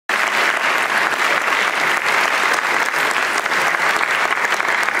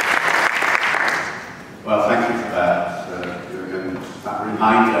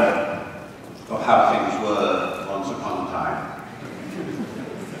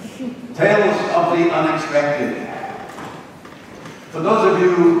Tales of the unexpected. For those of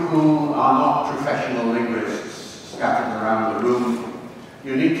you who are not professional linguists scattered around the room,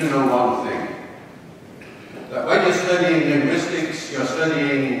 you need to know one thing. That when you're studying linguistics, you're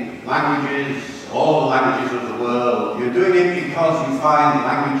studying languages, all the languages of the world. You're doing it because you find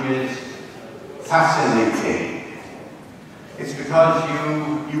languages fascinating. It's because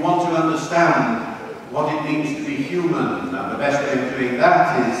you want to understand what it means to be human, and the best way of doing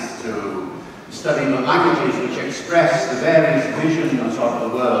that is to study the languages which express the various visions of the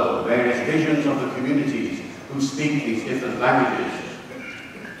world, the various visions of the communities who speak these different languages.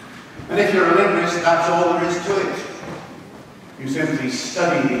 And if you're a linguist, that's all there is to it. You simply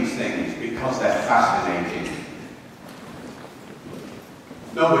study these things because they're fascinating.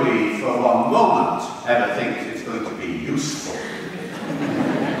 Nobody for one moment ever thinks it's going to be useful.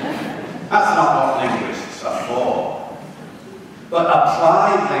 That's not what linguists are for. But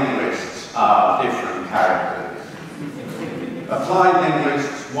applied linguists are different characters. Applied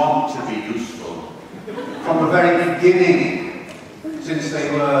linguists want to be useful. From the very beginning, since they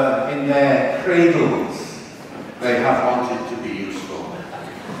were in their cradles, they have wanted to be useful.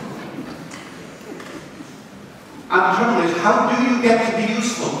 And the trouble is, how do you get to be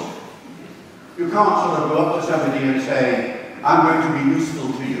useful? You can't sort of go up to somebody and say, I'm going to be useful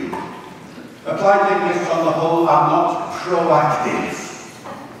to you. Applied linguists on the whole are not proactive.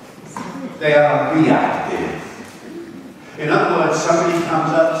 They are reactive. In other words, somebody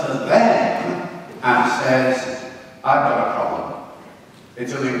comes up to them and says, I've got a problem.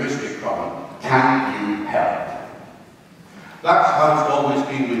 It's a linguistic problem. Can you help? That's how it's always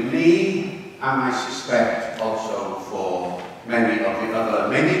been with me, and I suspect also for many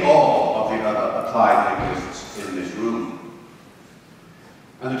all of the other applied linguists in this room.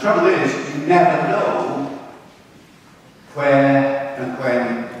 And the trouble is, you never know where and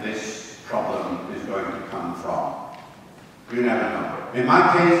when this problem is going to come from. You never know. In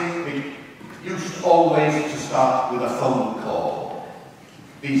my case, it used always to start with a phone call.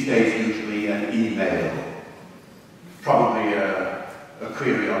 These days, usually an email. Probably a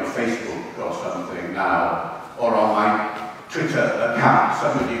query on Facebook or something now, or on my Twitter account.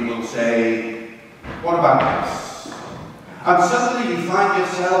 Somebody will say, what about this? And suddenly you find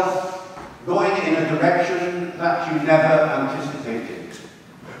yourself going in a direction that you never anticipated.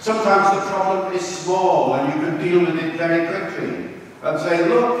 Sometimes the problem is small and you can deal with it very quickly and say,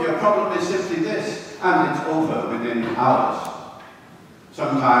 look, your problem is simply this, and it's over within hours.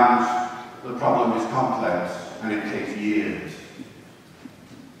 Sometimes the problem is complex and it takes years.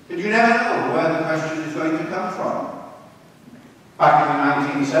 And you never know where the question is going to come from. Back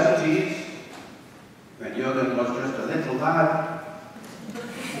in the 1970s, when Jürgen was just a little lad,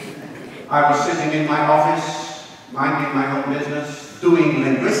 I was sitting in my office, minding my own business, doing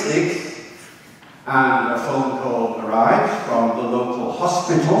linguistics, and a phone call arrived from the local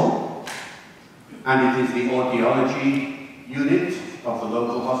hospital, and it is the audiology unit of the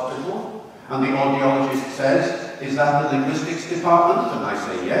local hospital, and the audiologist says, is that the linguistics department? And I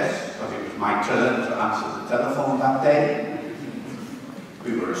say yes, because it was my turn to answer the telephone that day.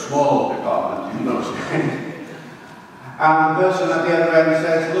 We were a small department in those days. And the person at the other end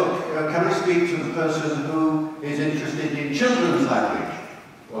says, look, can I speak to the person who is interested in children's language?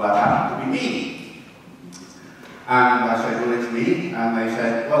 Well, that happened to be me. And I said, well, it's me. And they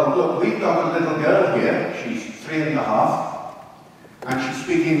said, well, look, we've got a little girl here. She's 3.5. And she's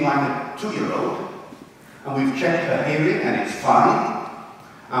speaking like a 2-year-old. And we've checked her hearing, and it's fine.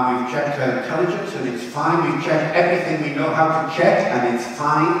 And we've checked her intelligence, and it's fine. We've checked everything we know how to check, and it's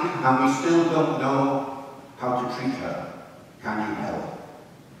fine. And we still don't know how to treat her. Can you help?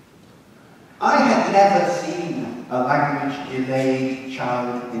 I had never seen a language-delayed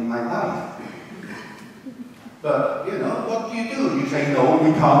child in my life. But, you know, what do? You say, no,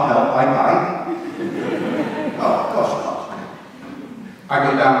 we can't help, bye-bye. No, of course not. I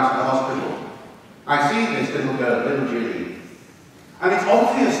go down to the hospital. I see this little girl, little Julie. And it's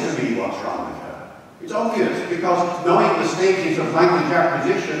obvious to me what's wrong with her. It's obvious because knowing the stages of language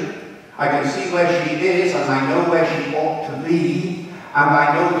acquisition, I can see where she is and I know where she ought to be, and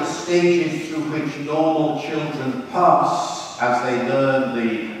I know the stages through which normal children pass as they learn the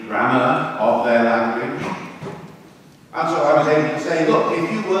grammar of their language. And so I was able to say, look,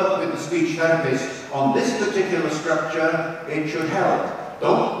 if you work with the speech therapist on this particular structure, it should help.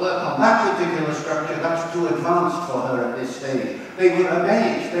 Don't work on that particular structure, that's too advanced for her at this stage. They were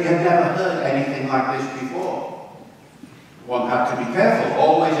amazed. They had never heard anything like this before. One had to be careful.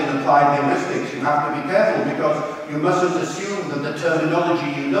 Always in applied linguistics, you have to be careful because you mustn't assume that the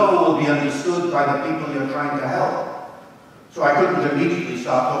terminology you know will be understood by the people you're trying to help. So I couldn't immediately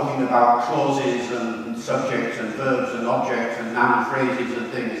start talking about clauses and subjects and verbs and objects and noun phrases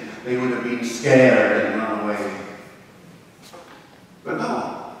and things. They would have been scared and run away. But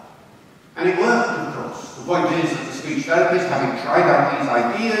no. And it worked, of course. The point is that the speech therapist, having tried out these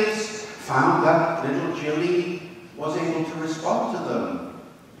ideas, found that little Jilly was able to respond to them.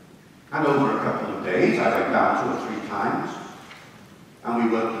 And over a couple of days, I went down 2 or 3 times, and we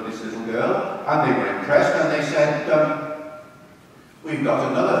worked with this little girl, and they were impressed, and they said, we've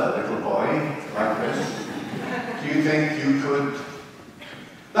got another little boy like this. Do you think you could?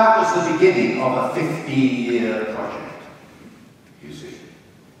 That was the beginning of a 15-year project, you see.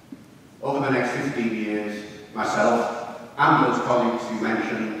 Over the next 15 years, myself and those colleagues you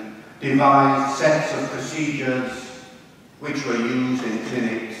mentioned devised sets of procedures which were used in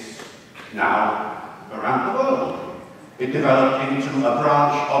clinics now around the world. It developed into a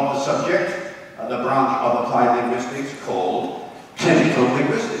branch of the subject, the branch of applied linguistics called clinical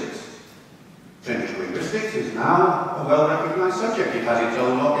linguistics. Clinical linguistics is now a well-recognized subject. It has its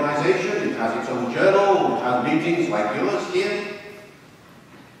own organization, it has its own journal, it has meetings like yours here.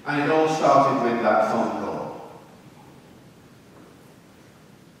 And it all started with that phone call.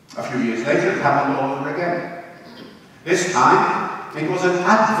 A few years later, it happened all over again. This time, it was an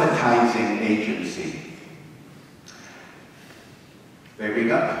advertising agency. They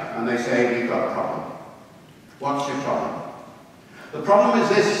ring up and they say, we've got a problem. What's your problem? The problem is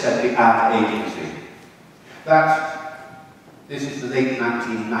this, said the ad agency, that this is the late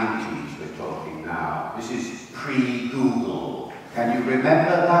 1990s we're talking now. This is pre-Google. Can you remember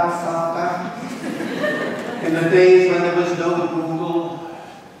that far back? In the days when there was no Google,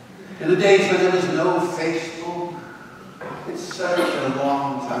 in the days when there was no Facebook. It's such a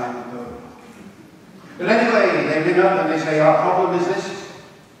long time ago. But anyway, they ring up and they say, our problem is this.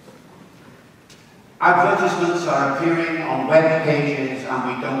 Advertisements are appearing on web pages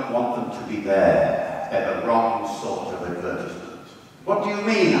and we don't want them to be there. They're the wrong sort of advertisement. What do you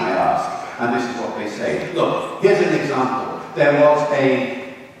mean, I ask? And this is what they say. Look, here's an example. There was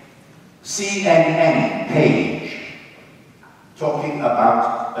a CNN page talking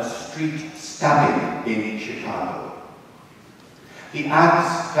about a street stabbing in Chicago. The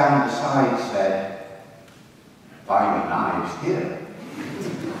ads down the side said, buy your knives here.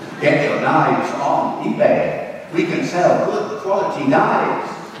 Get your knives on eBay. We can sell good quality knives.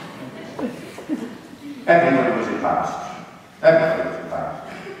 Everybody was embarrassed. Everybody was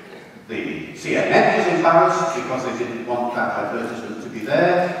embarrassed. The CNN was embarrassed because they didn't want that advertisement to be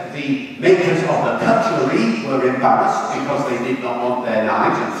there. The makers of the cutlery were embarrassed because they did not want their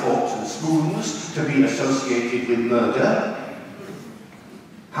knives and forks and spoons to be associated with murder.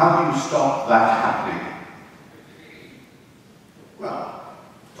 How do you stop that happening? Well,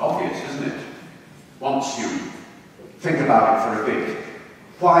 it's obvious, isn't it? Once you think about it for a bit.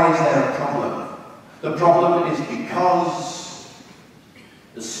 Why is there a problem? The problem is because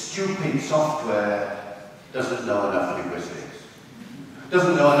the stupid software doesn't know enough linguistics,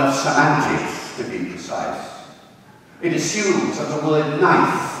 doesn't know enough semantics, to be precise. It assumes that the word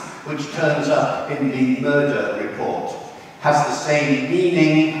knife, which turns up in the murder report, has the same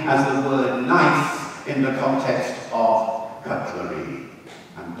meaning as the word knife in the context of cutlery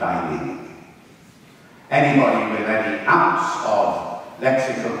and dining. Anybody with any ounce of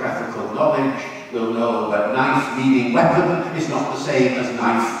lexicographical knowledge will know that knife meaning weapon is not the same as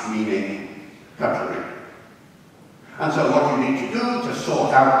knife meaning cutlery. And so what you need to do to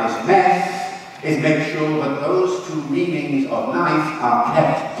sort out this mess is make sure that those two meanings of knife are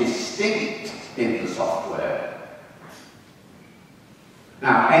kept distinct in the software.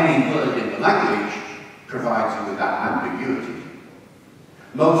 Now, any word in the language provides you with that ambiguity.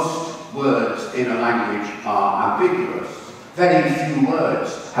 Most words in a language are ambiguous. Very few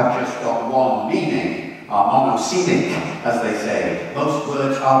words have just got one meaning, are monosemic, as they say. Most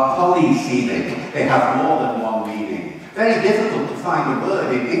words are polysemic. They have more than one meaning. Very difficult to find a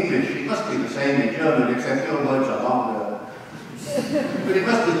word in English. It must be the same in German, except your words are longer. But it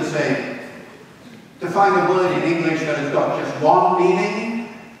must be the same. To find a word in English that has got just one meaning.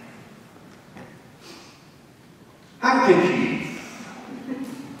 Handkerchief.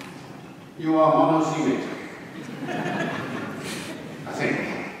 You are monosemic. I think.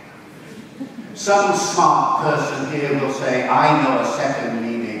 Some smart person here will say, I know a second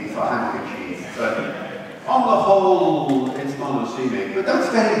meaning for handkerchief, but on the whole, it's monosemic. But that's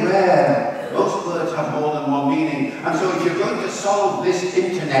very rare. Most words have more than one meaning. And so if you're going to solve this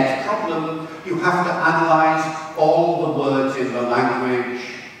internet problem, you have to analyze all the words in the language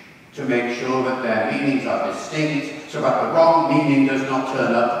to make sure that their meanings are distinct, so that the wrong meaning does not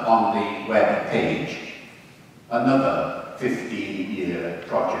turn up on the web page. Another 15-year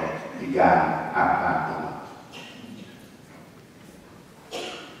project began at that moment.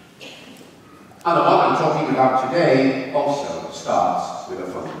 And the one I'm talking about today also starts with a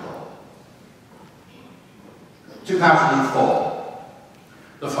phone call. 2004,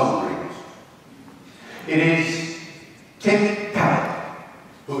 the phone rings. It is Tim Carroll,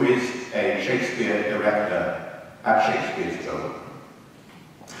 who is a Shakespeare director at Shakespeare's Globe.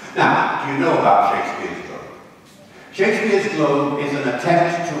 Now, do you know about Shakespeare's Globe? Shakespeare's Globe is an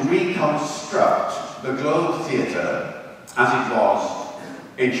attempt to reconstruct the Globe Theatre as it was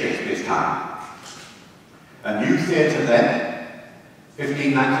in Shakespeare's time. A new theatre then,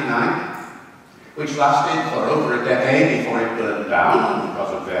 1599, which lasted for over a decade before it burned down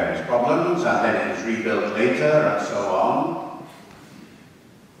because of various problems, and then it was rebuilt later and so on.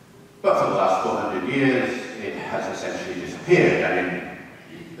 But for the last 400 years, it has essentially disappeared. And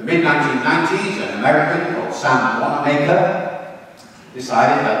in the mid-1990s, an American called Sam Wanamaker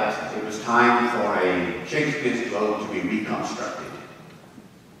decided that it was time for a Shakespeare's Globe to be reconstructed.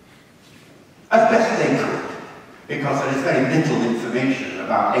 As best they could, because there is very little information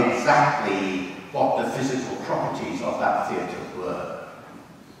about exactly what the physical properties of that theatre were.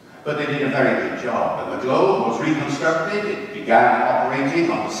 But they did a very good job, and the Globe was reconstructed. It began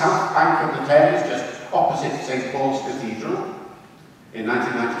operating on the south bank of the Thames, just opposite St. Paul's Cathedral, in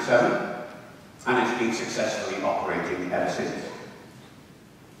 1997, and it's been successfully operating ever since.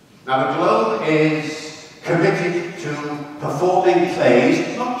 Now the Globe is committed to performing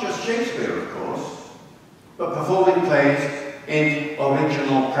plays, not just Shakespeare of course, but performing plays in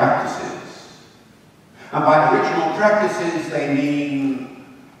original practices. And by original practices they mean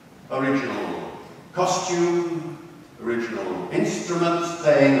original costume, original instruments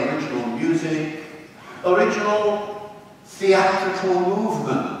playing original music, original theatrical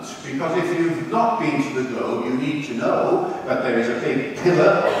movement. Because if you've not been to the Globe, you need to know that there is a big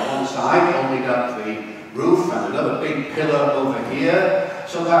pillar on one side holding up the roof and another big pillar over here,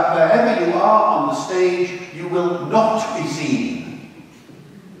 so that wherever you are on the stage, you will not be seen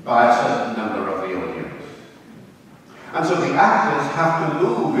by a certain number of the audience. And so the actors have to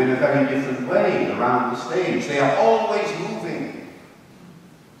move in a very different way around the stage. They are always moving.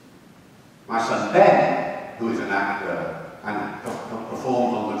 My son Ben, who is an actor and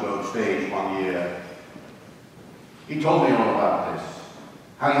performed on the Globe stage one year, he told me all about this.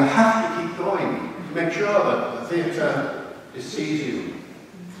 How you have to keep going to make sure that the theatre sees you.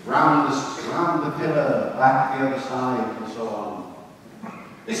 Round the pillar, back the other side, and so on.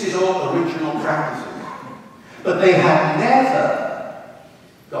 This is all original practices. But they had never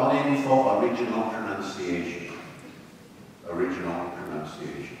gone in for original pronunciation. Original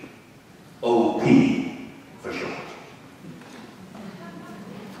pronunciation. OP for short.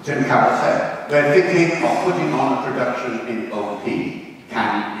 Tim Carroll said, we're thinking of putting on a production in OP.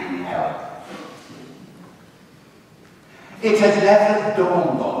 Can you help? It had never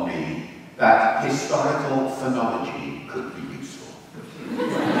dawned on me that historical phonology could be useful.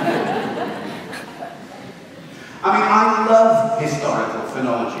 I mean, I love historical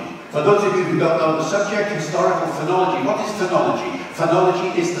phonology. For those of you who don't know the subject, historical phonology, what is phonology?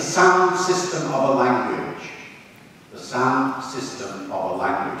 Phonology is the sound system of a language. The sound system of a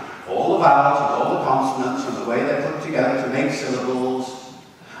language. All the vowels and all the consonants and the way they're put together to make syllables,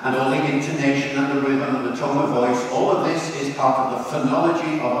 and all the intonation and the rhythm and the tone of voice, all of this is part of the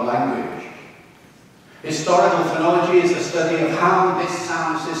phonology of a language. Historical phonology is the study of how this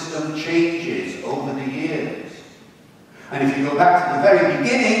sound system changes over the years. And if you go back to the very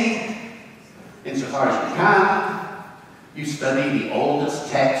beginning, insofar as you can, you study the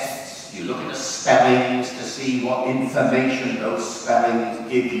oldest texts, you look at the spellings to see what information those spellings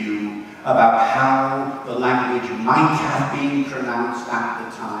give you about how the language might have been pronounced at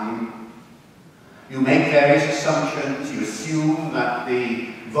the time. You make various assumptions. You assume that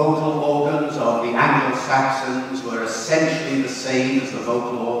the vocal organs of the Anglo-Saxons were essentially the same as the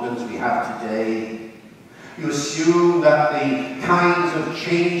vocal organs we have today. You assume that the kinds of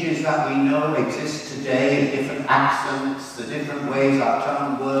changes that we know exist today in different accents, the different ways our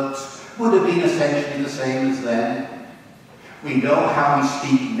tongue works, would have been essentially the same as then. We know how we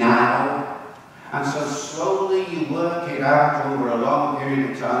speak now, and so slowly you work it out over a long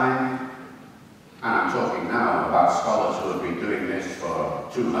period of time. And I'm talking now about scholars who have been doing this for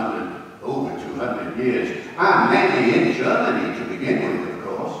over 200 years, and mainly in Germany to begin with, of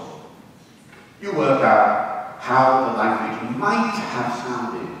course. You work out how the language might have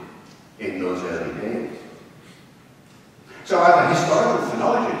sounded in those early days. So as a historical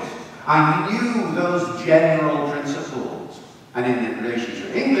phonologist, I knew those general principles. And in relation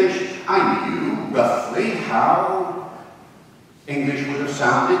to English, I knew roughly how English would have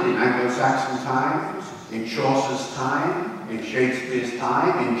sounded in Anglo-Saxon times, in Chaucer's time, in Shakespeare's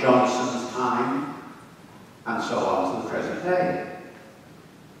time, in Johnson's time, and so on to the present day.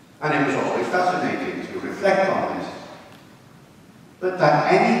 And it was always fascinating to reflect on this. But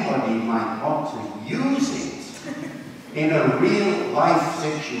that anybody might want to use it in a real-life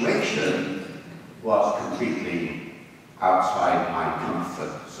situation was completely outside my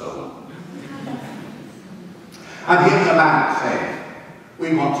comfort zone. And here's a man saying,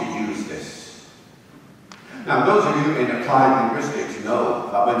 we want to use this. Now, those of you in applied linguistics know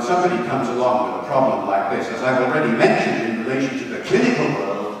that when somebody comes along with a problem like this, as I've already mentioned in relation to the clinical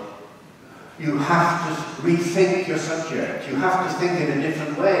world, you have to rethink your subject. You have to think in a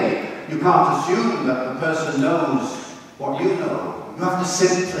different way. You can't assume that the person knows what you know. You have to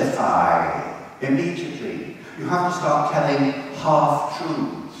simplify immediately. You have to start telling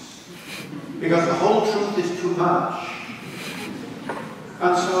half-truths, because the whole truth is too much.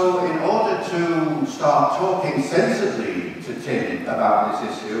 And so, in order to start talking sensibly to Tim about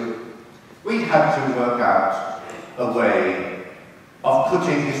this issue, we had to work out a way of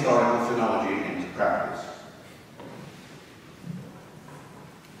putting historical phonology into practice.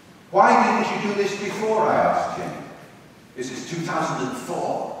 Why didn't you do this before, I asked him. This is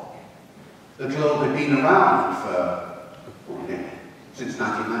 2004. The globe had been around since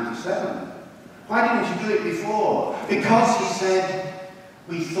 1997. Why didn't you do it before? Because, he said,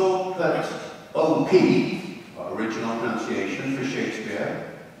 we thought that OP, original pronunciation for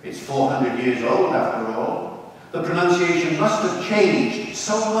Shakespeare, it's 400 years old after all, the pronunciation must have changed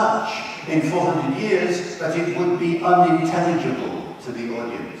so much in 400 years that it would be unintelligible to the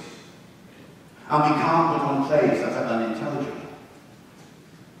audience. And we can't put on plays that are unintelligible.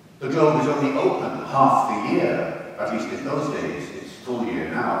 The globe is only open half the year, at least in those days. It's full year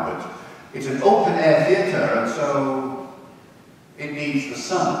now, but it's an open-air theatre, and so it needs the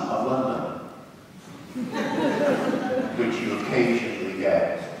sun of London, which you occasionally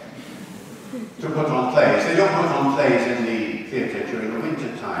get, to put on plays. They don't put on plays in the theatre during the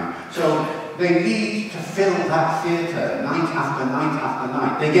winter time. So they need to fill that theatre night after night after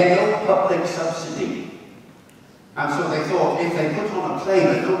night. They get no public subsidy. And so they thought if they put on a play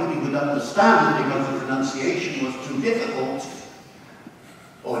that nobody would understand because the pronunciation was too difficult,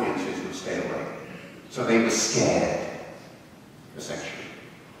 audiences would stay away. So they were scared, essentially.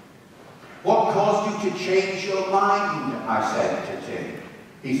 What caused you to change your mind? I said to Tim.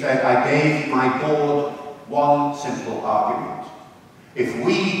 He said, I gave my board one simple argument. If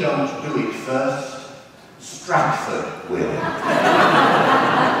we don't do it first, Stratford will.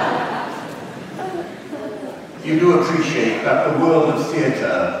 You do appreciate that the world of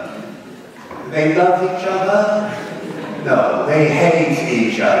theatre, they love each other? No, they hate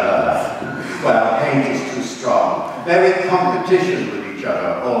each other. Well, hate is too strong. They're in competition with each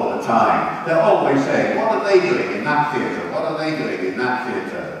other all the time. They're always saying, what are they doing in that theatre? What are they doing in that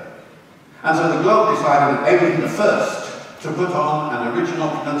theatre? And so the Globe decided that they would be the first to put on an original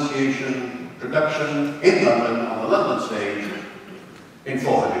pronunciation production in London, on the London stage, in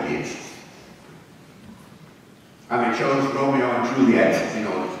 400 years. And they chose Romeo and Juliet in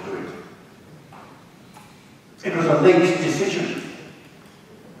order to do it. It was a late decision.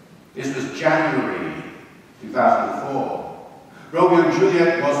 This was January 2004. Romeo and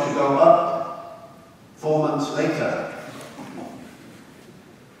Juliet was to go up 4 months later.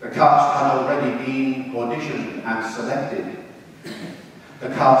 The cast had already been auditioned and selected. The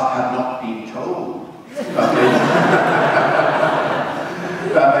cast had not been told that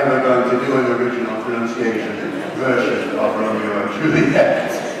they were going to do an original pronunciation version of Romeo and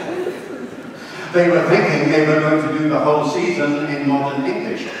Juliet. They were thinking they were going to do the whole season in modern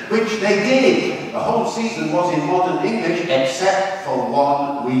English, which they did. The whole season was in modern English except for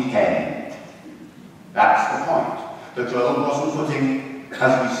one weekend. That's the point. The Globe wasn't putting,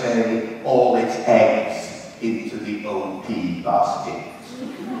 as we say, all its eggs into the OP basket.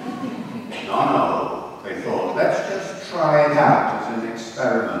 No, they thought, let's just try it out as an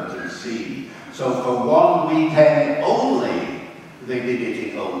experiment and see. So for one weekend only, they did it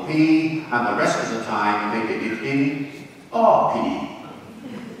in OP, and the rest of the time they did it in RP.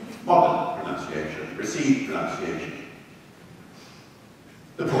 Modern pronunciation, received pronunciation.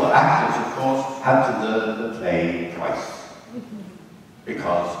 The poor actors, of course, had to learn the play twice.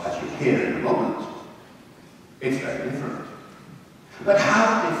 Because, as you'll hear in a moment, it's very different. But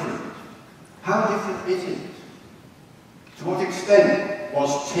how different? How different is it? To what extent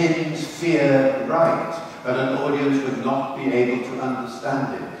was Tim's fear right, that an audience would not be able to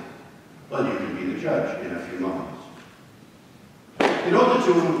understand it? Well, you can be the judge in a few moments. In order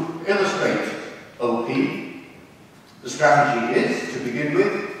to illustrate OP, The strategy is, to begin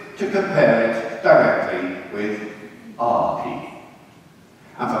with, to compare it directly with RP.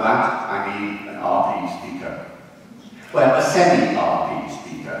 And for that, I need an RP speaker. Well, a semi-RP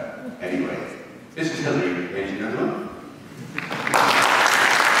speaker, anyway. This is Hillary, ladies and gentlemen.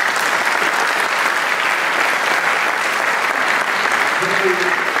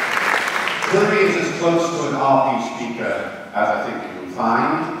 Hillary is as close to an RP speaker as I think you will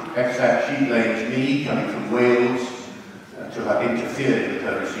find, except she blames me, coming from Wales, to have interfered with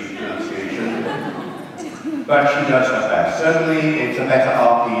her received pronunciation. But she does her best. Certainly, it's a better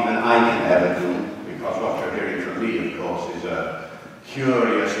RP than I can ever do, because what you're hearing from me, of course, is a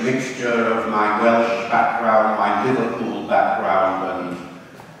curious mixture of my Welsh background, my Liverpool background, and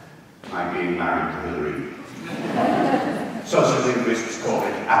my being married to Hillary. Sociolinguists call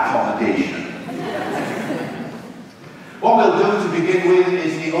it accommodation. What we'll do to begin with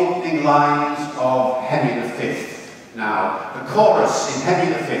is the opening lines of Henry V. Now, the chorus in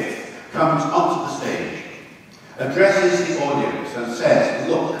Henry V comes onto the stage, addresses the audience and says,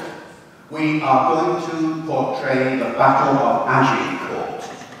 look, we are going to portray the Battle of Agincourt.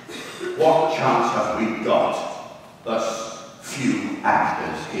 What chance have we got? Thus, few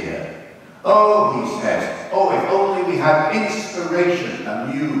actors here. Oh, he says, oh, if only we had inspiration, a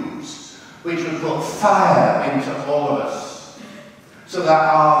muse, which would put fire into all of us, so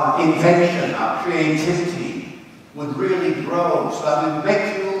that our invention, our creativity would really grow, so that would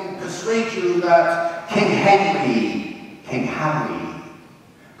make you, persuade you that King Harry,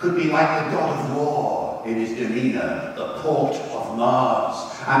 could be like the god of war in his demeanour, the port of Mars,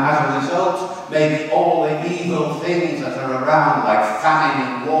 and as a result, make all the evil things that are around, like famine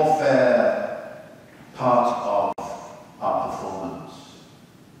and warfare, part of our performance.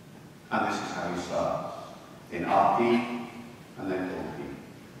 And this is how he starts, in RP and then OP.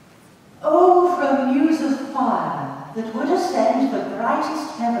 Oh, for a muse of fire that would ascend the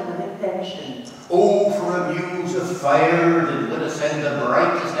brightest heaven of invention. Oh, for a muse of fire that would ascend the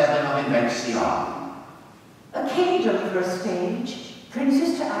brightest heaven of invention. A kingdom for a stage,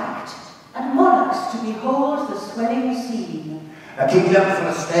 princes to act, and monarchs to behold the swelling scene. A kingdom for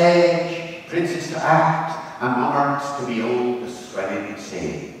a stage, princes to act, and monarchs to behold the swelling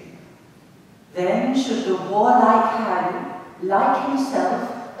scene. Then should the warlike Harry, like himself,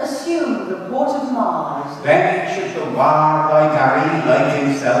 assume the port of Mars. Then should the warlike Harry, like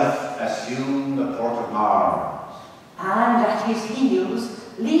himself, assume the port of Mars. And at his heels,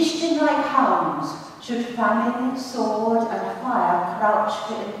 leashed in like hounds, should famine, sword, and fire crouch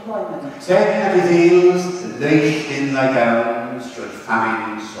for employment. Then at his heels, leashed in like hounds, should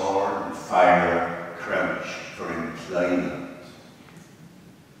famine, sword, and fire crouch for employment.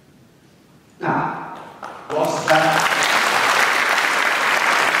 Now, what's that?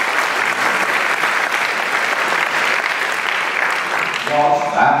 Was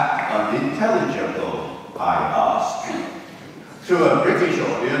that unintelligible, I ask? To a British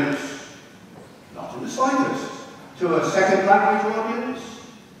audience, not in the slightest. To a second language audience,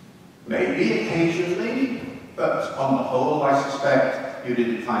 maybe occasionally, but on the whole, I suspect you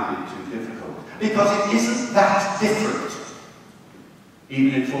didn't find it too difficult. Because it isn't that different,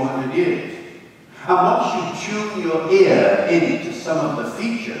 even in 400 years. And once you tune your ear into some of the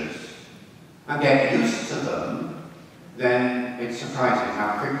features and get used to them, then it's surprising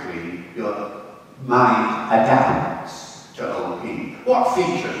how quickly your mind adapts to OP. What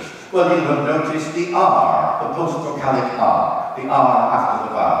features? Well, you have noticed the R, the post-vocalic R, the R after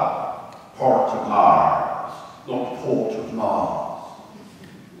the vowel. Port of Mars, not Port of Mars.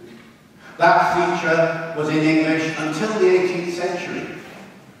 That feature was in English until the 18th century.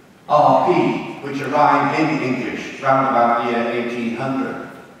 RP, which arrived in English round about the year 1800,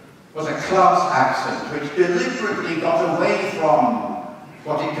 was a class accent which deliberately got away from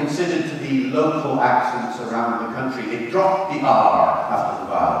what it considered to be local accents around the country. It dropped the R after the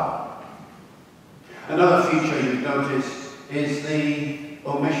vowel. Another feature you've noticed is the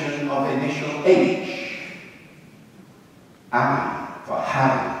omission of initial H. Harry for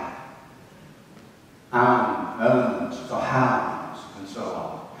Harry. Owns for hounds, and so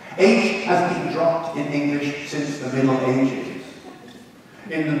on. H has been dropped in English since the Middle Ages.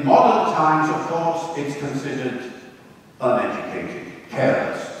 In the modern times, of course, it's considered uneducated,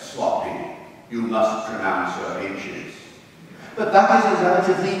 careless, sloppy. You must pronounce your H's. But that is a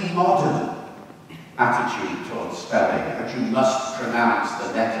relatively modern attitude towards spelling, that you must pronounce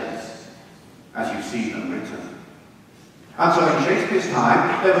the letters as you see them written. And so in Shakespeare's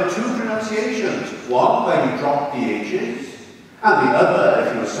time, there were two pronunciations. One where you dropped the H's, and the other,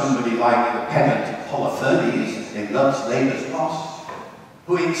 if you were somebody like the pedant Holofernes in Love's Labour's Lost,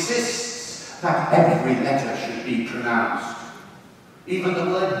 who insists that every letter should be be pronounced. Even the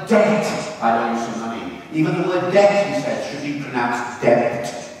word debt, I owe you some money. Even the word debt, he says, should be pronounced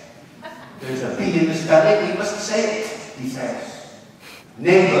debit. There's a B in the spelling, we must say it, he says.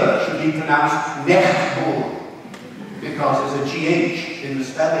 Neighbour should be pronounced nechbur, because there's a GH in the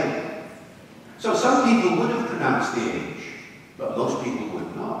spelling. So some people would have pronounced the H, but most people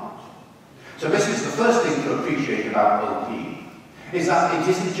would not. So this is the first thing to appreciate about OP, is that it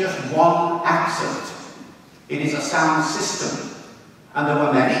isn't just one accent. It is a sound system. And there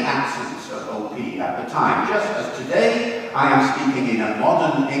were many accents of OP at the time. Just as today, I am speaking in a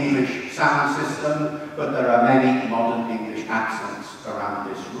modern English sound system, but there are many modern English accents around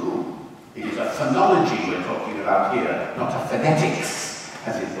this room. It is a phonology we're talking about here, not a phonetics,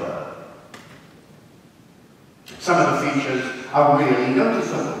 as it were. Some of the features are really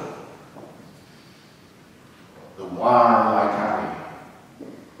noticeable. The war-like Harry,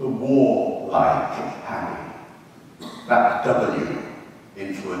 the war-like Harry. That W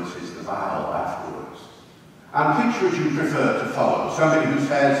influences the vowel afterwards. And which would you prefer to follow? Somebody who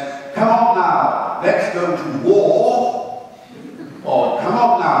says, come on now, let's go to war, or come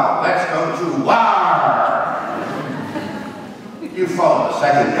on now, let's go to war. You follow the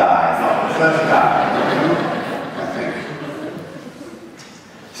second guy, not the first guy.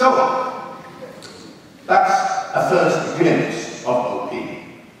 So, that's a first glimpse of OP.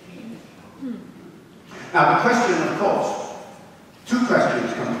 Now the question, of course, two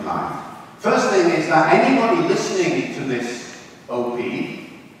questions come to mind. First thing is that anybody listening to this OP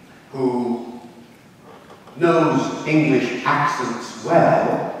who knows English accents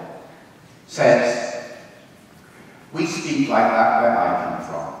well says, we speak like that where I come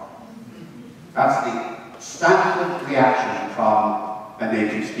from. That's the standard reaction from a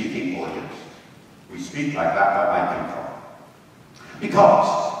native-speaking audience. We speak like that where I come from. Because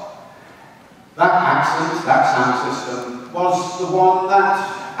that accent, that sound system, was the one that,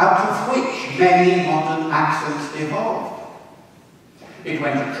 out of which many modern accents evolved. It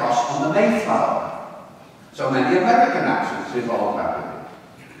went across on the Mayflower. So many American accents evolved out of it.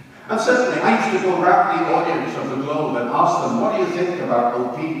 And certainly, I used to go around the audience of the globe and ask them, what do you think about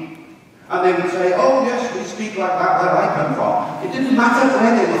OP? And they would say, oh yes, we speak like that where I come from. It didn't matter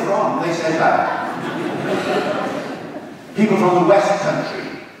where they were from, they said that. People from the West Country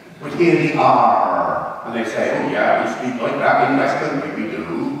would hear the R, and they say, oh yeah, we speak like that in West Country, we do.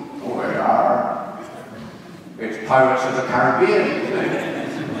 Oh, we are. It's Pirates of the Caribbean,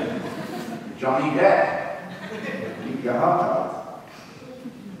 isn't it? Johnny Depp. Keep your heart out.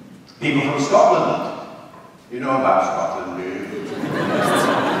 People from Scotland. You know about Scotland, do you?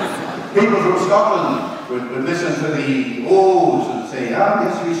 People from Scotland would listen to the O's and say, ah,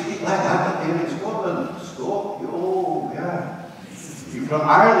 yes, we speak like that up here in Scotland. Scotland, oh, yeah. People from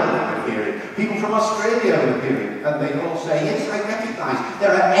Ireland would hear it. People from Australia would hear it. And they'd all say, yes, I recognise.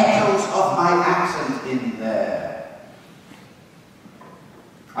 There are echoes of my accent in there.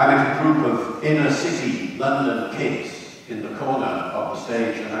 I met a group of inner city London kids in the corner of the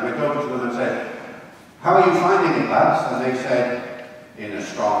stage, and I went over to them and said, how are you finding it, lads? And they said, in a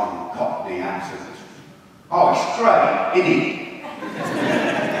strong Cockney accent, oh, it's great, innit?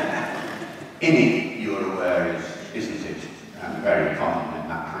 Innit, you're aware, isn't it? And very common in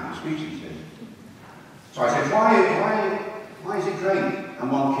that kind of speech these days. So I said, why is it great?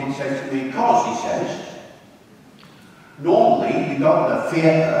 And one kid said to me, because, he says, normally we go to the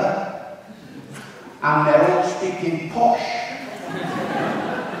theatre and they're all speaking posh.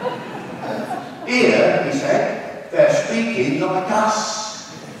 Here, he said, they're speaking like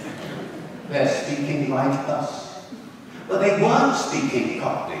us. They're speaking like us. But they weren't speaking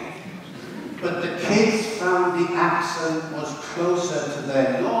Cockney. But the kids found the accent was closer to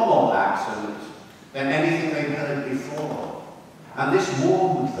their normal accent than anything they'd heard before. And this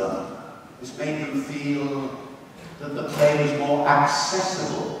warmed them. This made them feel that the play was more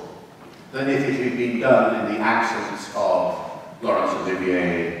accessible than if it had been done in the accents of Laurence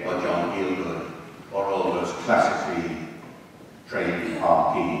Olivier or John Gielgud or all those classically trained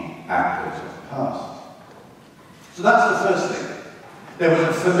RP actors of the past. So that's the first thing. There was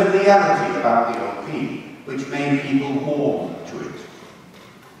a familiarity about the OP which made people warm to it.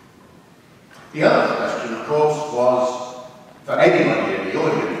 The other question, of course, was for anybody in the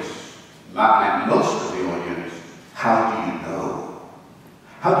audience, and most of the audience, how do you know?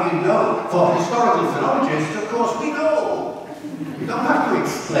 How do you know? For historical phonologists, of course, we know. We don't have to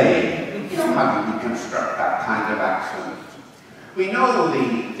explain. We don't have to reconstruct that kind of accent. We know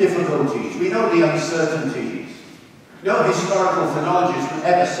the difficulties. We know the uncertainties. No historical phonologist would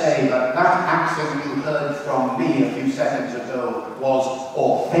ever say that that accent you heard from me a few seconds ago was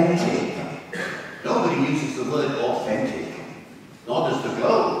authentic. Nobody uses the word authentic, nor does the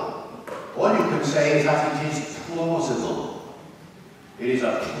globe. All you can say is that it is plausible. It is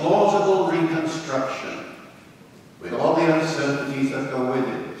a plausible reconstruction, with all the uncertainties that go with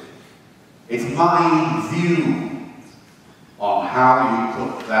it. It's my view on how you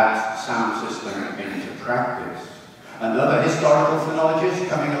put that sound system into practice. Another historical phonologist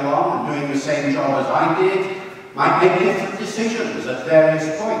coming along and doing the same job as I did might make different decisions at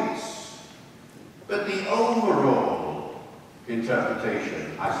various points. But the overall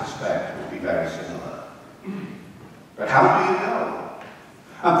interpretation, I suspect, will be very similar. But how do you know?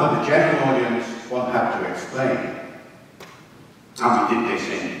 And for the general audience, one had to explain. And we did this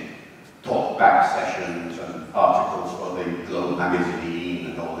in talk-back sessions and articles for the Globe magazine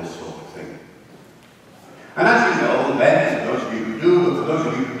and all this sort of thing. And as you know, then, for those of you who do, but for those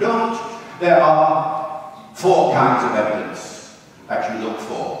of you who don't, there are 4 kinds of evidence that you look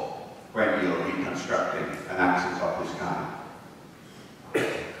for when you're reconstructing an accent of this kind.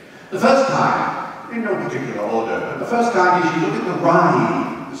 The first kind, in no particular order, but the first kind is you look at the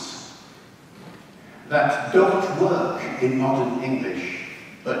rhymes that don't work in modern English,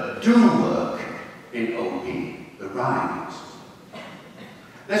 but do work in OP, the rhymes.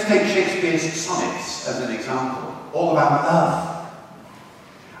 Let's take Shakespeare's sonnets as an example, all about love.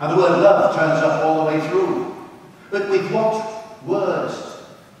 And the word love turns up all the way through. But with what words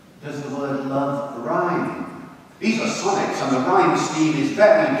does the word love rhyme? These are sonnets, and the rhyme scheme is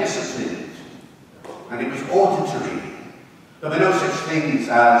very disciplined. And it was auditory. There were no such things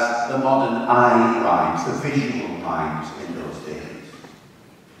as the modern I rhymes, the visual rhymes in those days.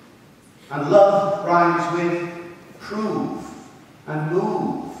 And love rhymes with prove and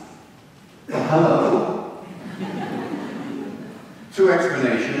move. Well, hello. 2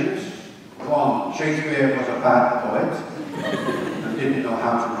 explanations. 1, Shakespeare was a bad poet and didn't know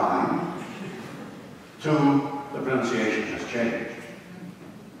how to rhyme. 2, the pronunciation has changed.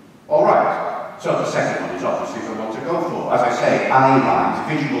 All right, so the second one is obviously the one to go for. As I say, I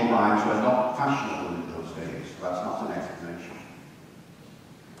rhymes, visual rhymes were not fashionable in those days. That's not an explanation.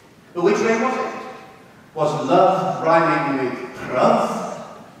 But which way was it? Was love rhyming with prov?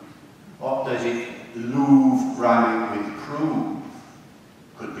 Or does it Louvre rhyming with prove?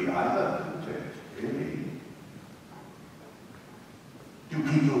 Could be either, couldn't it? Really? Do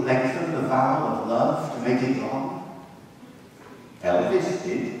people lengthen the vowel of love to make it long? Elvis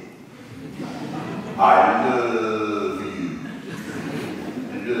did. I love you.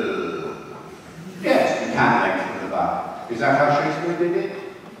 Love. Yes, you can lengthen the vowel. Is that how Shakespeare did it?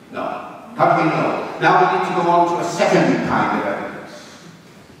 No. How do we know? Now we need to go on to a second kind of evidence.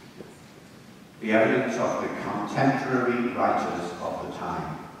 The evidence of the contemporary writers of the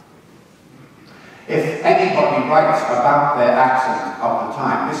time. If anybody writes about their accent of the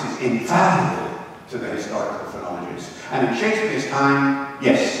time, this is invaluable to the historical phonologists. And in Shakespeare's time,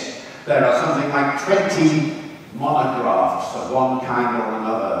 yes, there are something like 20 monographs of one kind or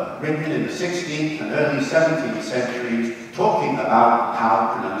another, written in the 16th and early 17th centuries, talking about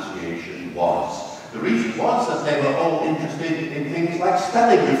how pronunciation was. The reason was that they were all interested in things like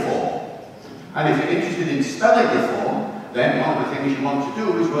spelling reform. And if you're interested in spelling reform, then one of the things you want to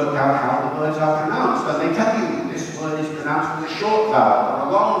do is work out how the words are pronounced. And they tell you this word is pronounced with a short vowel or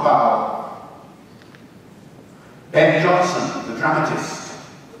a long vowel. Ben Jonson, the dramatist,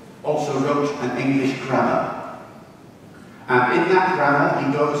 also wrote an English grammar. And in that grammar,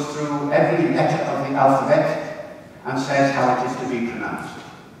 he goes through every letter of the alphabet and says how it is to be pronounced.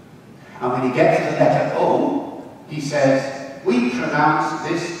 And when he gets to the letter O, he says, we pronounce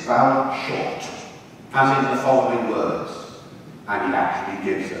this vowel short, as in the following words. And he actually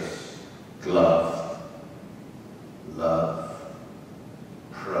gives us glove, love,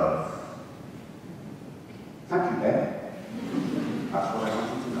 prov. Thank you, Ben. That's what I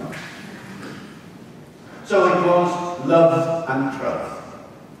wanted to know. So it was love and prov,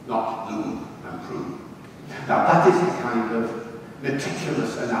 not lube and prove. Now that is the kind of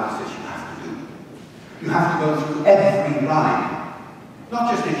meticulous analysis you have to do. You have to go through every rhyme,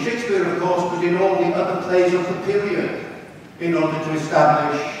 not just in Shakespeare, of course, but in all the other plays of the period, in order to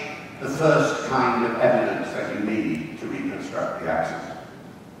establish the first kind of evidence that you need to reconstruct the accent.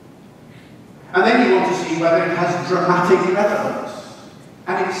 And then you want to see whether it has dramatic relevance.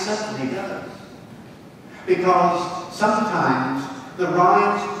 And it certainly does. Because sometimes the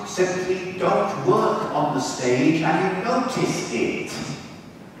rhymes simply don't work on the stage and you notice it.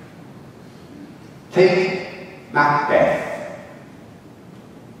 Take Macbeth.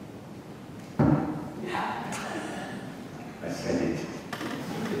 I said it.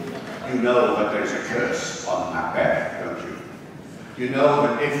 You know that there's a curse on Macbeth, don't you? You know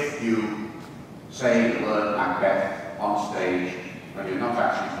that if you say the word Macbeth on stage when you're not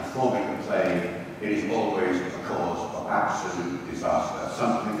actually performing the play, it is always a cause of absolute disaster.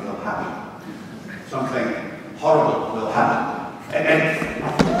 Something will happen. Something horrible will happen.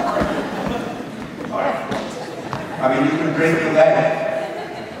 Sorry. I mean, you can break your leg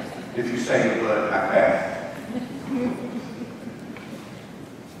if you say the word Macbeth.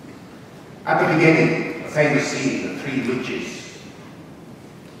 At the beginning, a famous scene, the three witches.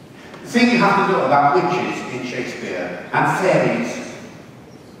 The thing you have to know about witches in Shakespeare and fairies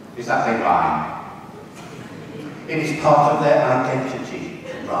is that they rhyme. It is part of their identity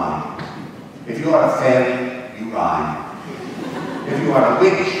to rhyme. If you are a fairy, you rhyme. If you are a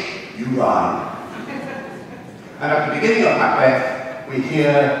witch, you rhyme. And at the beginning of Macbeth, we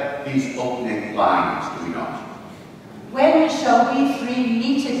hear these opening lines, do we not? When shall we three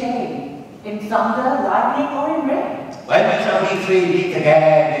meet again? In thunder, lightning, or in rain? When shall we three meet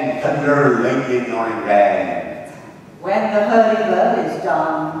again? In thunder, lightning, or in rain? When the hurly-burly is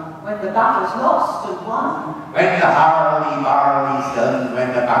done, when the battle's lost and won. When the hurly-burly's done, when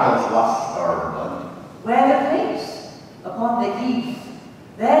the battle's lost or won. Where the place? Upon the heath,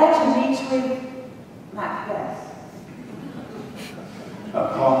 there to meet with Macbeth.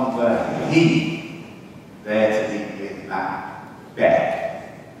 Upon the heath, there to meet with Macbeth.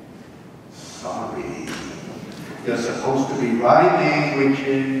 Sorry. You're supposed to be rhyming, which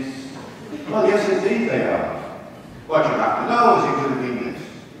is... Well, yes, indeed they are. What you have to know is inconvenience.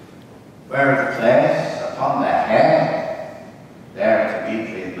 Where the place, upon the head, there to meet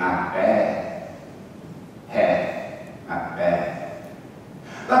with Macbeth. Head, Macbeth.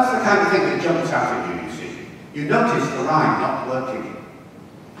 That's the kind of thing that jumps out at you, you see. You notice the rhyme not working.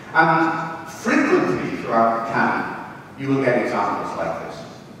 And frequently throughout the canon, you will get examples like this.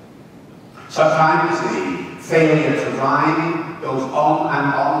 Sometimes the failure to rhyme goes on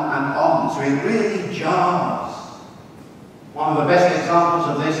and on and on, so it really jars. One of the best examples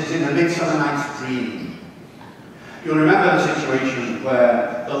of this is in A Midsummer Night's Dream. You'll remember the situation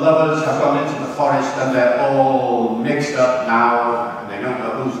where the lovers have gone into the forest and they're all mixed up now, and they don't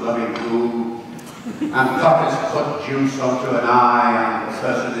know who's loving who, and Puck has put juice onto an eye, and the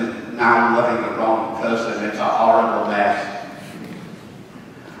person is now loving the wrong person. It's a horrible mess.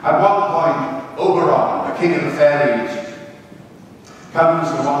 At one point, Oberon, the king of the fairies, comes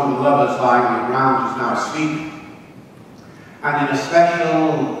to one of the lovers lying on the ground who's now asleep, and in a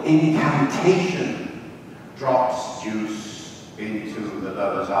special incantation drops juice into the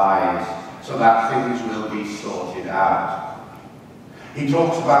lover's eyes so that things will be sorted out. He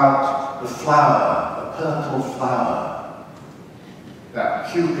talks about the flower, the purple flower,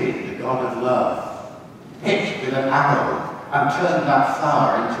 that Cupid, the god of love, hit with an arrow and turned that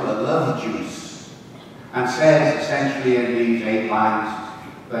flower into a love juice, and says essentially in these 8 lines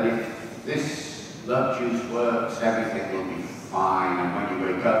that if this love juice works, everything will be fine, and when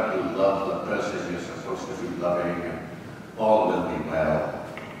you wake up, you'll love the person you're supposed to be loving, and all will be well.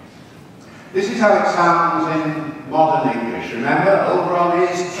 This is how it sounds in modern English. Remember, Oberon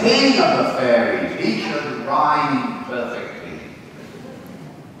is king of the fairies. He should rhyme perfectly.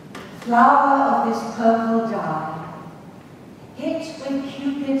 Flower of this purple dye, hit with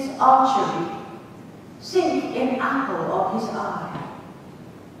Cupid's archery, sink in apple of his eye.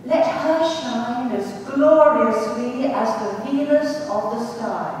 Let her shine as gloriously as the Venus of the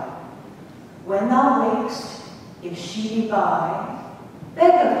sky. When thou wakest, if she be by, beg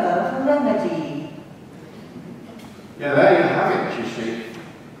of her for remedy. Yeah, there you have it, you see.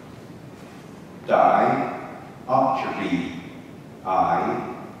 Die, archery,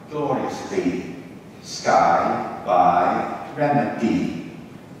 eye, gloriously, sky, by, remedy.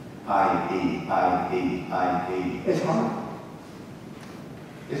 I-E, I-E, I-E. It's horrible.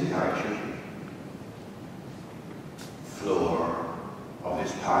 Isn't how it should be? Floor of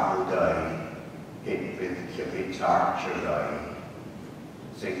this purple day, hit with Cupid's archery,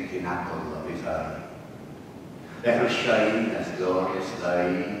 sink in apple of his eye. Let her shine as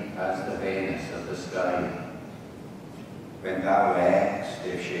gloriously as the Venus of the sky. When thou wakest,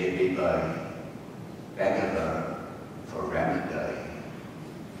 if she be by, beg of her for remedy.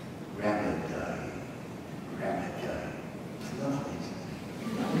 Remedy, remedy. It's lovely.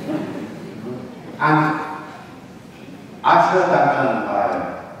 And I've heard that done by,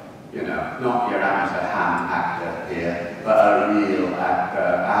 you know, not your amateur hand actor here, but a real actor,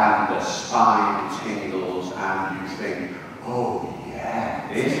 and the spine tingles, and you think, oh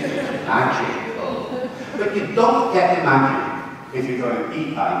yeah, this is magical. But you don't get the magic if you're going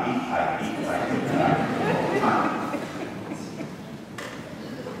eat pie, eat pie, eat pie, eat pie all the time.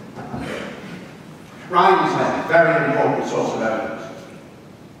 Rhyme is a very important source of evidence.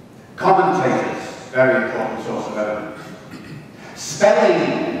 Commentators very important source of evidence.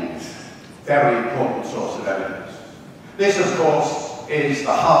 Spellings, very important source of evidence. This, of course, is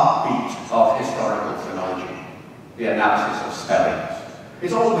the heartbeat of historical phonology, the analysis of spellings.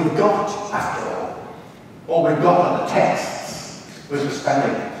 It's all we've got, after all. All we've got are the texts with the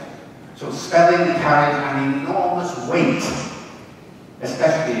spellings. So spelling carries an enormous weight,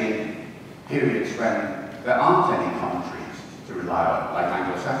 especially in periods when there aren't any commentaries to rely on, like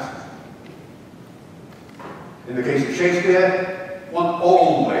Anglo-Saxon. In the case of Shakespeare, one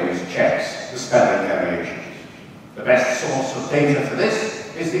always checks the spelling variations. The best source of data for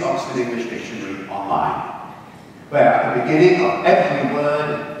this is the Oxford English Dictionary online, where at the beginning of every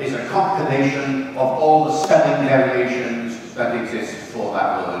word is a compilation of all the spelling variations that exist for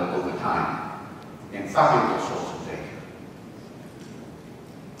that word over time. Invaluable source of data.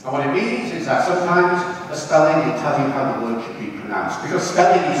 And what it means is that sometimes a spelling will tell you how the word should be pronounced, because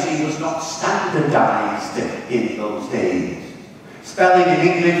spelling, you see, was not standardized in those days. Spelling in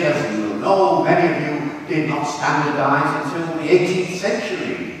English, as you will know, many of you did not standardize until the 18th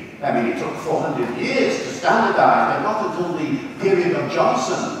century. I mean, it took 400 years to standardize, but not until the period of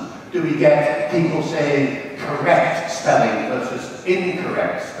Johnson do we get people saying correct spelling versus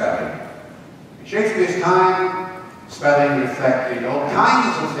incorrect spelling. In Shakespeare's time, spelling reflected all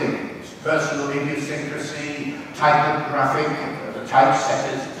kinds of things: personal idiosyncrasy, typographic, the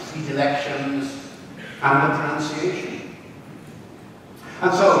typesetters' predilections, and the pronunciation.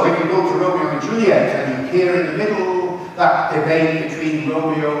 And so, when you go to Romeo and Juliet and you hear in the middle that debate between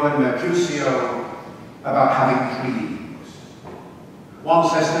Romeo and Mercutio about having dreams. One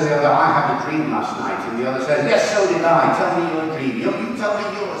says to the other, I had a dream last night, and the other says, yes, so did I, tell me your dream. You tell me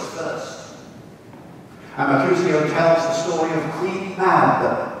yours first. And Mercutio tells the story of Queen Mab,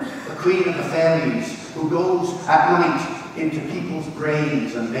 the queen of the fairies, who goes at night into people's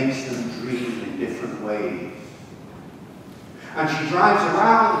brains and makes them dream in different ways. And she drives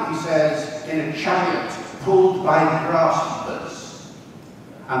around, he says, in a chariot pulled by grasshoppers.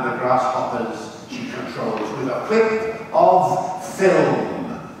 And the grasshoppers she controls with a whip of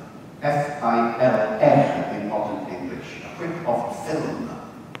film. F-I-L-M in modern English. A whip of film.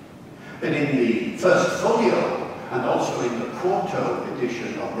 But in the first folio, and also in the quarto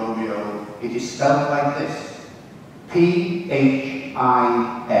edition of Romeo, it is spelled like this. P-H-I-L-O-M-E.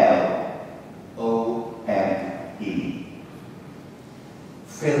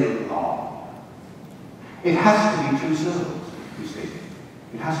 Philon. It has to be two syllables, you see.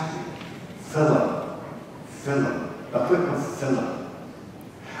 It has to be. Philon. Philon. A whip of Philon.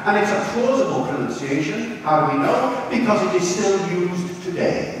 And it's a plausible pronunciation. How do we know? Because it is still used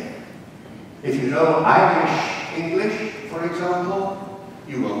today. If you know Irish English, for example,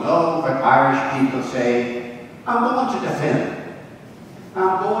 you will know that Irish people say, I'm going to the film.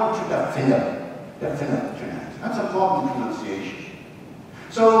 I'm going to the film. The film tonight. That's a modern pronunciation.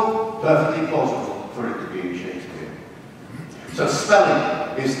 So, perfectly plausible for it to be in Shakespeare. So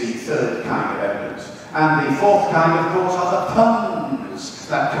spelling is the third kind of evidence. And the fourth kind, of course, are the puns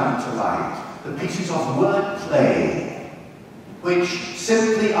that come to light. The pieces of wordplay, which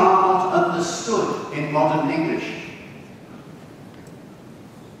simply are not understood in modern English.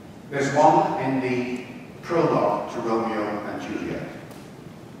 There's one in the prologue to Romeo and Juliet.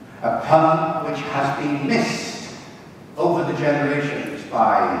 A pun which has been missed over the generations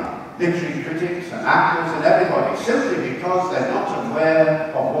by literary critics and actors and everybody, simply because they're not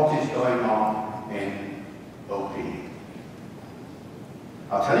aware of what is going on in OP.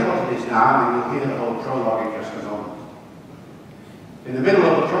 I'll tell you what it is now, and you'll hear the whole prologue in just a moment. In the middle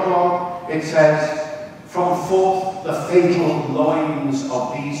of the prologue, it says, from forth the fatal loins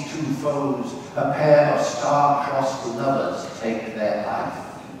of these two foes, a pair of star-crossed lovers take their life.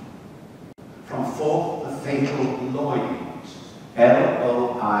 From forth the fatal loins,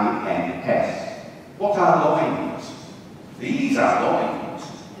 L-O-I-N-S. What are loins? These are loins.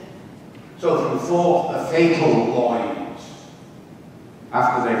 So from forth the fatal loins,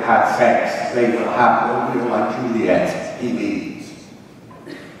 after they've had sex, they will have Romeo and Juliet, he means.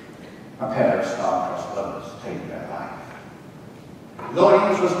 A pair of star-crossed lovers take their life.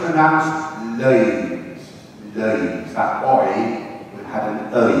 Loins was pronounced loins. Loins. That oi had an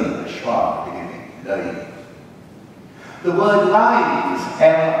oi, a schwa beginning. Loins. The word lines,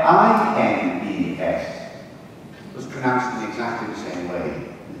 L-I-N-E-S, was pronounced in exactly the same way.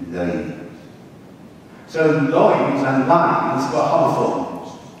 Loins. So loins and lines were homophones.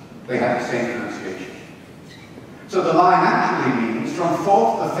 They had the same pronunciation. So the line actually means, from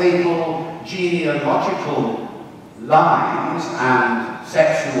forth the fatal genealogical lines and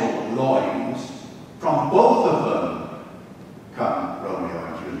sexual loins, from both of them come Romeo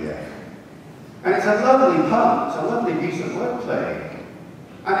and Juliet. And it's a lovely poem, it's a lovely piece of wordplay.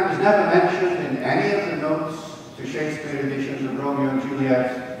 And it was never mentioned in any of the notes to Shakespeare editions of Romeo and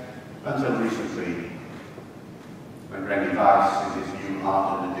Juliet until recently, when Rennie Weiss, in his new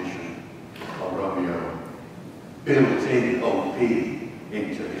modern edition of Romeo, built in OP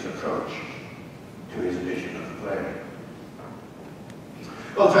into his approach to his edition of the play.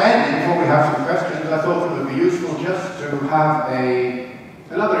 Well, to end, before we have some questions, I thought it would be useful just to have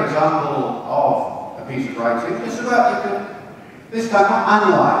another example of a piece of writing. Just about, you can, this time not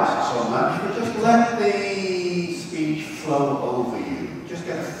analyse so much, but just let the speech flow over you. Just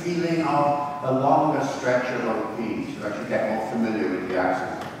get a feeling of a longer stretch of OP, so that you get more familiar with the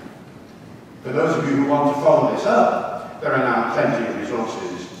accent. For those of you who want to follow this up, there are now plenty of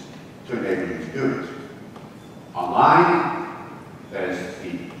resources to enable you to do it. Online, there's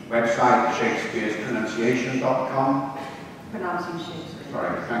the website shakespearespronunciation.com. Pronouncing Shakespeare.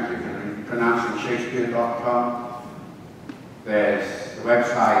 Sorry, thank you, Hillary. Pronouncingshakespeare.com. There's the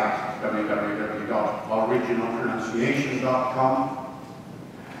website www.originalpronunciation.com.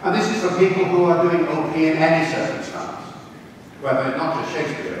 And this is for people who are doing OP in any circumstance, whether not just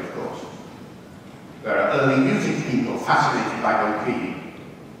Shakespeare, of course. There are early music people fascinated by OP,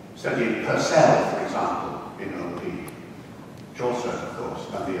 studying Purcell, for example, in OP. Chaucer, of course,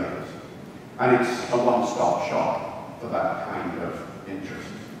 and the others. And it's a one-stop shop for that kind of interest.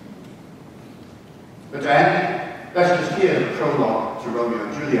 But to end, let's just hear the prologue to Romeo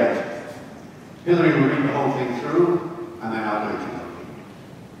and Juliet. Hilary will read the whole thing through, and then I'll do it in OP.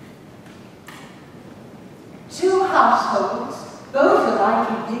 Two households, both alike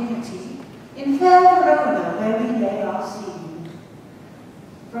in dignity, in fair Verona where we lay our scene.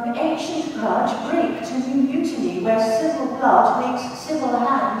 From ancient grudge break to new mutiny where civil blood makes civil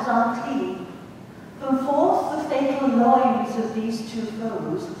hands unclean. From forth the fatal loins of these two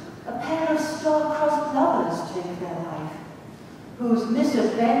foes, a pair of star-crossed lovers take their life, whose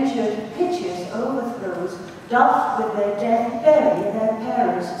misadventured piteous overthrows doth with their death bury their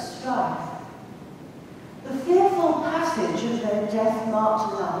parents' strife. The fearful passage of their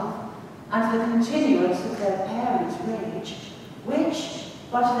death-marked love, and the continuance of their parents' rage, which,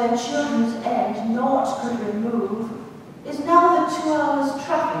 but their children's end naught could remove, is now the 2 hours'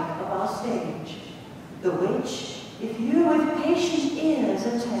 traffic of our stage, the which, if you with patient ears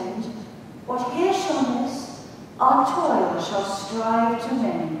attend, what here shall miss, our toil shall strive to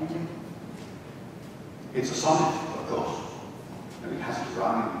mend. It's a sonnet, of course, and it has to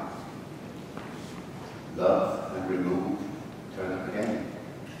rhyme. Love and remove, turn up again.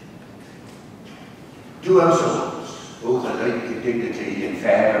 Two souls, both alike in dignity in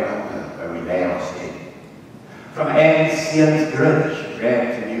fair Verona, where we lay our stay. From ancient grudge,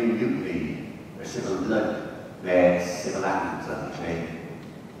 bred to new mutiny, where civil blood made civil hands unclean.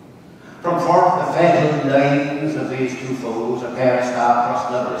 From forth the fatal lines of these two foes, a pair of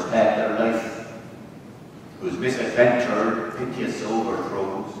star-crossed lovers led their life, whose misadventure piteous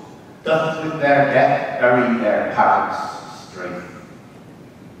overthrows doth with their death bury their parents' strife.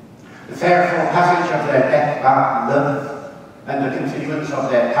 The fearful passage of their death-marked love, and the continuance of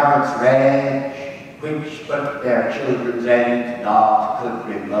their parents' rage, which but their children's end not could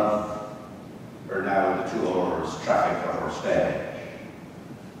remove, are now the 2 hours' traffic of our stage.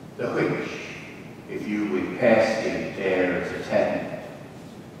 The which, if you with pasty dares attend,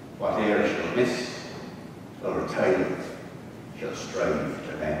 whate'er shall miss, our tide